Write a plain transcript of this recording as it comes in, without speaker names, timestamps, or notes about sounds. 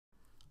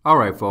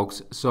Alright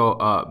folks, so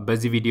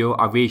በዚህ ቪዲዮ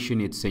aviation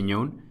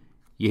የተሰኘውን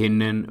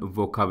ይህንን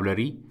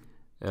vocabulary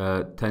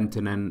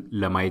ተንትነን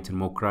ለማየት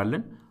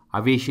እንሞክራለን።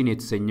 aviation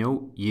የተሰኘው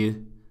ይህ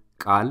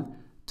ቃል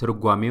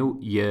ትርጓሜው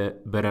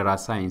የበረራ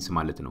ሳይንስ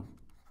ማለት ነው።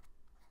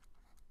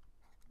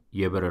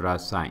 የበረራ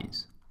ሳይንስ.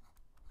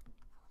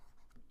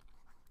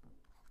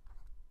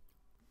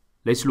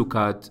 Let's look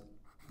at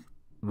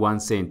one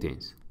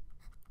sentence.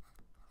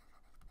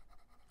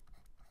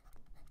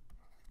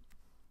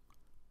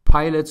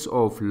 Pilots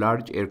of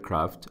large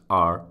aircraft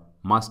are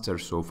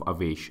masters of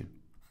aviation.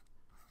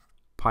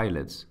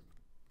 Pilots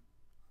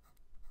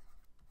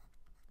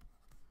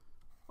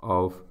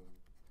of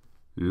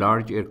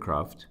large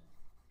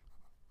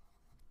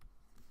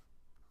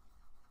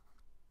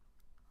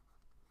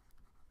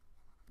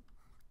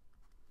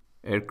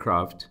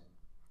aircraft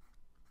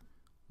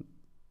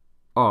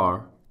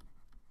are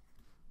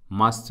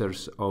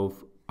masters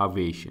of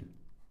aviation.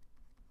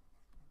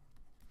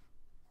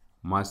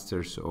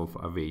 Masters of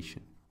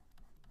aviation.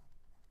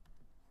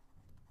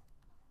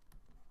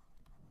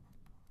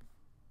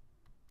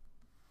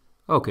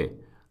 Okay.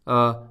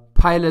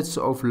 Pilots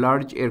of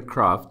large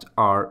aircraft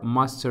are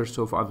masters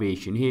of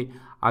aviation. ይሄ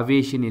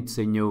aviation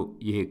የተሰኘው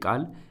ይሄ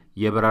ቃል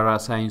የበረራ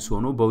ሳይንስ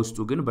ሆኖ በውስጡ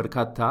ግን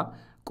በርካታ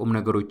ቁም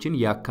ነገሮችን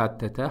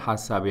ያካተተ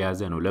ሐሳብ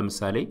የያዘ ነው።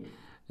 ለምሳሌ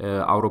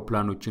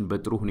አውሮፕላኖችን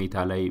በጥሩ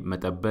ሁኔታ ላይ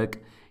መጠበቅ፣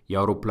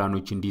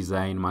 የአውሮፕላኖችን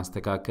ዲዛይን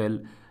ማስተካከል፣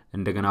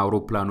 እንደገና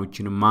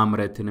አውሮፕላኖችን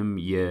ማምረትንም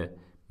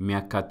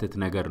የሚያካትት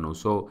ነገር ነው።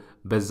 ሶ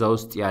በዛ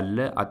ውስጥ ያለ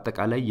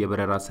አጠቃላይ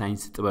የበረራ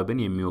ሳይንስ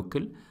ጥበብን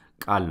የሚወክል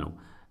ቃል ነው።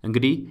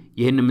 እንግዲህ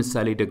ይህን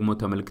ምሳሌ ደግሞ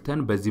ተመልክተን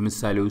በዚህ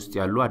ምሳሌ ውስጥ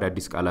ያሉ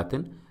አዳዲስ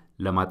ቃላትን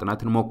ለማጥናት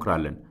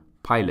እንሞክራለን።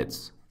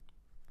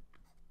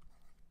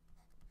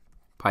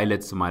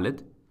 ፓይለትስ ማለት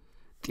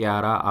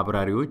ጢያራ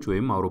አብራሪዎች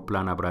ወይም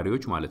አውሮፕላን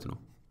አብራሪዎች ማለት ነው።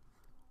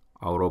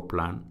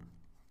 አውሮፕላን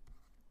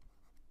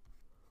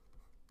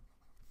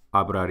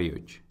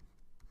አብራሪዎች.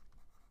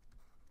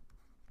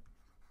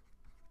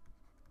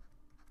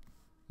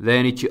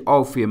 then እቺ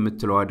ኦፍ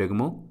የምትለዋ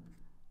ደግሞ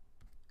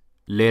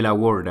ሌላ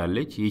ወርድ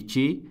አለች። ይቺ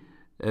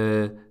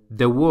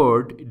the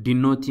word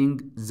denoting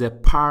the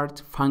part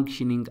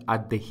functioning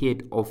at the head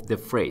of the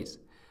phrase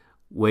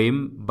ወይም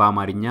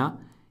በአማርኛ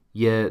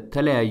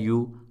የተለያዩ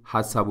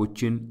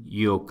ሐሳቦችን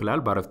ይወክላል።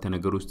 በአረፍተ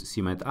ነገር ውስጥ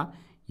ሲመጣ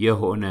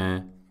የሆነ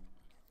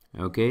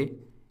ኦኬ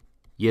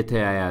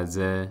የተያያዘ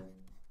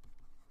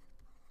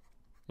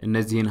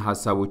እነዚህን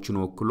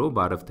ሐሳቦችን ወክሎ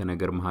በአረፍተ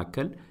ነገር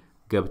መካከል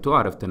ገብቶ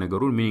አረፍተ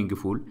ነገሩን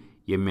meaningful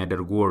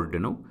የሚያደርግ ወርድ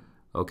ነው።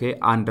 ኦኬ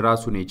አንድ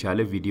ራሱን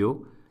የቻለ ቪዲዮ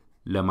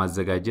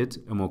ለማዘጋጀት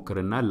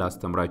እሞክርና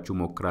ላስተምራችሁ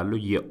ሞክራለሁ።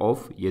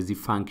 የኦፍ የዚህ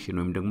ፋንክሽን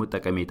ወይም ደግሞ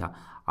ጠቀሜታ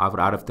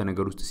አረፍተ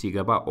ነገር ውስጥ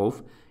ሲገባ ኦፍ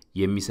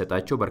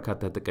የሚሰጣቸው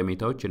በርካታ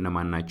ጠቀሜታዎች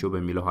እነማን ናቸው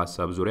በሚለው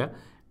ሐሳብ ዙሪያ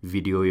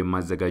ቪዲዮ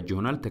የማዘጋጅ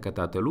ይሆናል።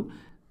 ተከታተሉ።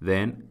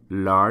 then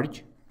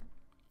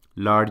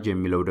large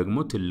የሚለው ደግሞ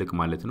ትልቅ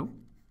ማለት ነው።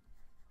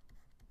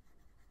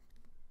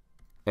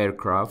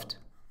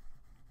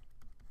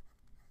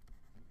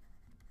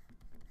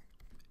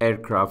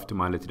 aircraft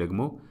ማለት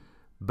ደግሞ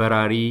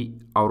በራሪ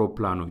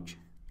አውሮፕላኖች።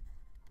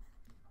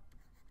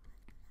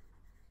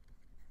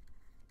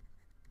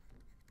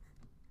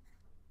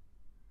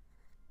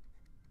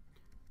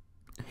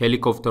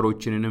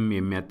 ሄሊኮፕተሮችንንም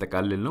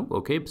የሚያጠቃልል ነው።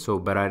 ኦኬ ሶ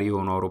በራሪ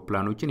ሆኖ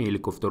አውሮፕላኖችን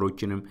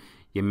ሄሊኮፕተሮችንም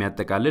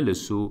የሚያጠቃልል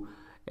እሱ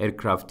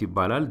ኤርክራፍት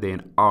ይባላል። then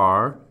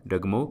are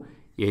ደግሞ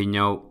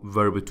ይሄኛው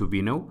verb to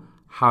be ነው።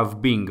 have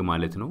been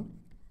ማለት ነው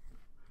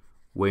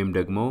ወይም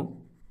ደግሞ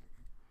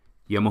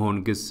የመሆን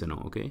ግስ ነው።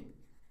 ኦኬ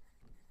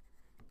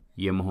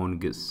የመሆን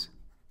ግስ.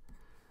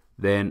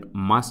 then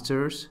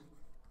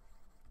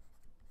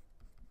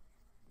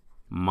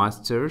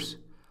masters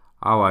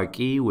አዋቂ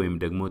ወይም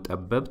ደግሞ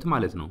ጠበብት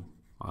ማለት ነው።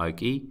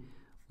 አዋቂ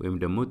ወይም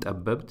ደግሞ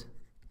ጠበብት.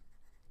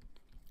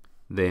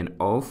 then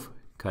of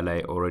ከላይ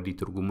already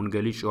ትርጉሙን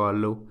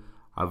ገልጬዋለሁ።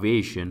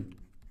 aviation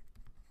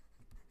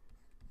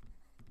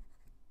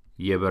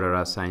የበረራ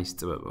ሳይንስ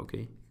ጥበብ። ኦኬ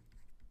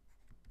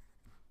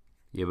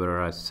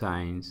የበረራ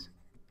ሳይንስ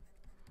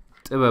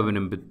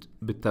ጥበብንም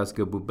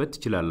ብታስገቡበት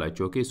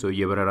ትችላላችሁ። ኦኬ ሶ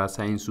የበረራ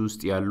ሳይንስ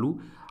ውስጥ ያሉ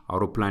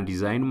አውሮፕላን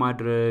ዲዛይን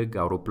ማድረግ፣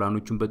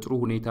 አውሮፕላኖችን በጥሩ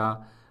ሁኔታ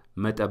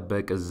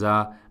መጠበቅ፣ እዛ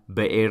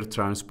በኤር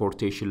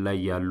ትራንስፖርቴሽን ላይ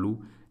ያሉ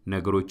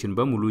ነገሮችን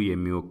በሙሉ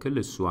የሚወክል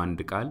እሱ አንድ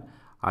ቃል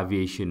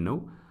aviation ነው።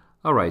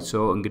 alright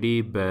so እንግዲህ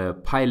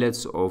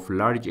pilots of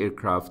large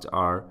aircraft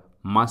are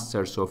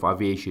masters of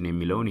aviation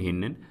የሚለውን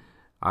ይሄንን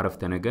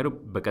አረፍተ ነገር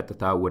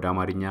በቀጥታ ወደ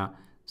አማርኛ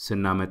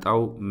ስናመጣው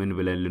ምን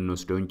ብለን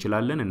ልንወስደው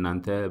እንችላለን?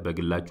 እናንተ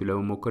በግላችሁ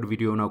ለመሞከር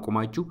ቪዲዮውን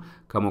አቁማችሁ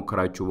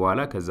ከሞከራችሁ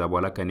በኋላ ከዛ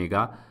በኋላ ከኔ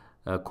ጋር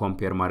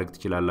ኮምፔር ማድረግ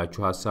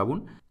ትችላላችሁ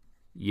ሐሳቡን።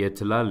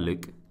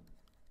 የትላልቅ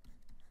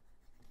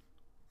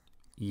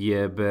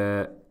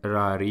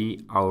የበራሪ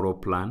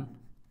አውሮፕላን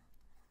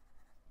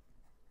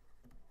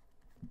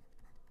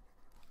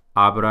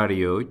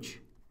አብራሪዎች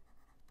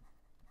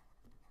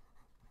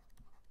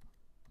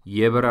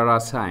የበረራ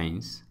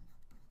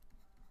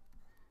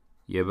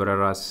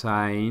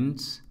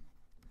ሳይንስ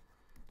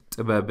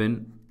ጥበብን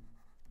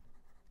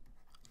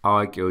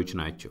አዋቂዎች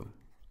ናቸው።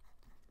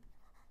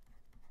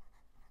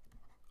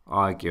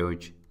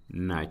 አዋቂዎች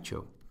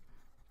ናቸው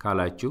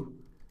ካላችሁ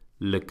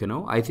ልክ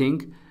ነው I think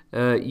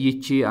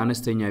ይቺ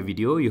አነስተኛ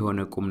ቪዲዮ የሆነ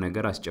ቁም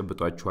ነገር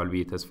አስጨብጧችኋል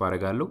ብዬ ተስፋ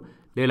አደርጋለሁ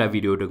ሌላ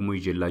ቪዲዮ ደግሞ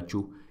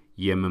ይዤላችሁ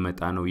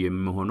የምመጣ ነው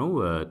የሚሆነው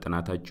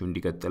ጥናታችሁ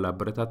እንዲቀጥል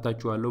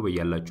አበረታታችኋለሁ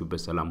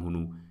በእያላችሁበት ሰላም ሁኑ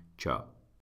ቻው